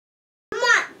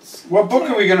What book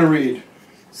are we going to read?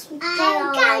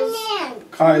 Kai-Lan.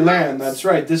 Kai-Lan, that's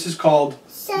right. This is called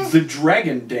The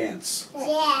Dragon Dance.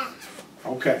 Yeah.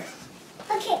 Okay.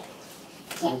 Okay.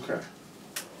 Okay.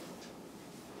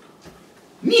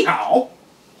 Ni hao.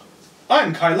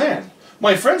 I'm Kai-Lan.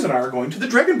 My friends and I are going to the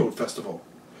Dragon Boat Festival.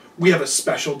 We have a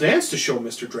special dance to show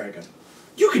Mr. Dragon.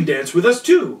 You can dance with us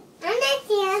too. I'm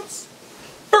gonna dance.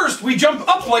 First, we jump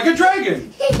up like a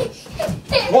dragon.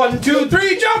 1, 2,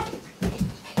 3, jump!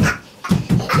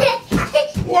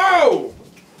 Whoa!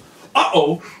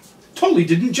 Uh-oh, Tolee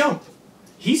didn't jump.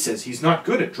 He says he's not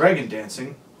good at dragon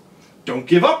dancing. Don't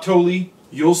give up, Tolee.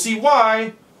 You'll see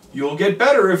why. You'll get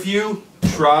better if you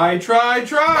try, try,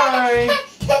 try.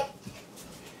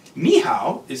 Ni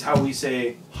hao is how we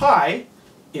say hi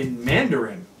in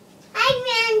Mandarin. Hi,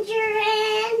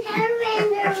 Mandarin. Hi,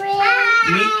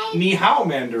 Mandarin. Ni hao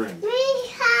Mandarin.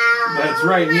 Ni hao. That's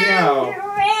right, ni hao.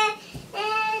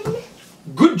 Mandarin.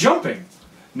 Good jumping.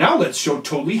 Now let's show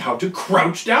Tolee how to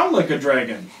crouch down like a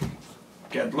dragon.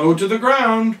 Get low to the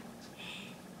ground.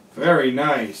 Very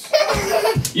nice.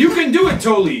 You can do it,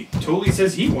 Tolee. Tolee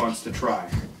says he wants to try.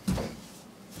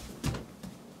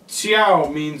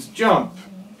 Xiao means jump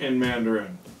in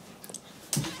Mandarin.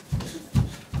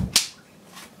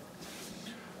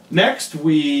 Next,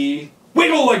 we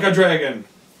wiggle like a dragon.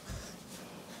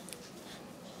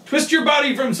 Twist your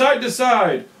body from side to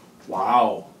side.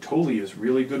 Wow, Tolee is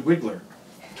really good wiggler.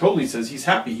 Tolee says he's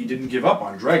happy he didn't give up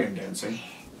on dragon dancing.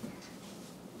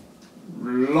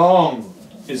 Long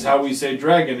is how we say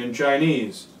dragon in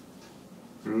Chinese.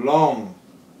 Long.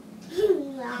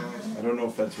 I don't know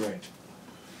if that's right.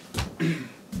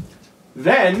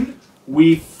 Then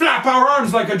we flap our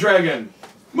arms like a dragon.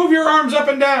 Move your arms up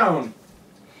and down.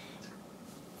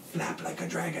 Flap like a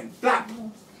dragon. Flap.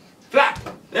 Flap.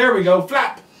 There we go.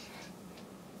 Flap.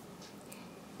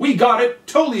 We got it.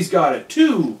 Tolee's got it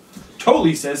too.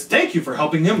 Tolee says thank you for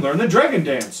helping him learn the dragon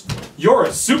dance. You're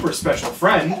a super special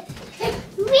friend.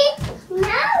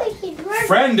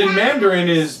 Friend in Mandarin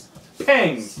is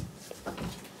peng.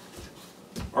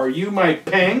 Are you my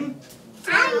peng?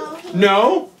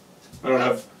 No? I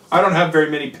don't have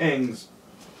very many pengs.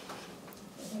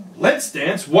 Let's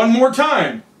dance one more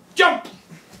time. Jump!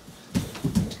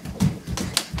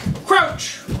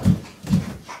 Crouch!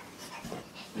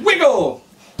 Wiggle!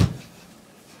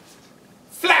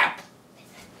 Flap!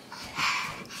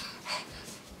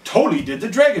 Tolee did the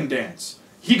dragon dance.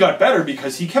 He got better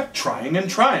because he kept trying and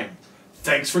trying.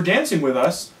 Thanks for dancing with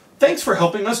us. Thanks for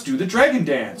helping us do the dragon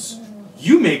dance.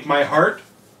 You make my heart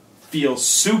feel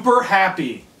super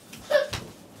happy.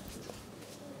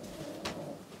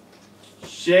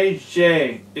 Shay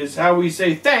Shay is how we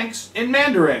say thanks in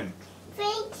Mandarin.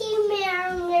 Thank you,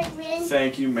 Mandarin.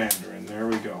 Thank you, Mandarin. There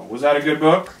we go. Was that a good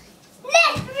book?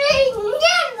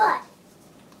 Never.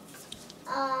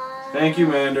 Thank you,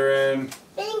 Mandarin.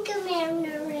 Thank you,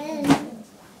 Mandarin.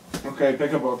 Okay,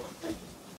 pick a book.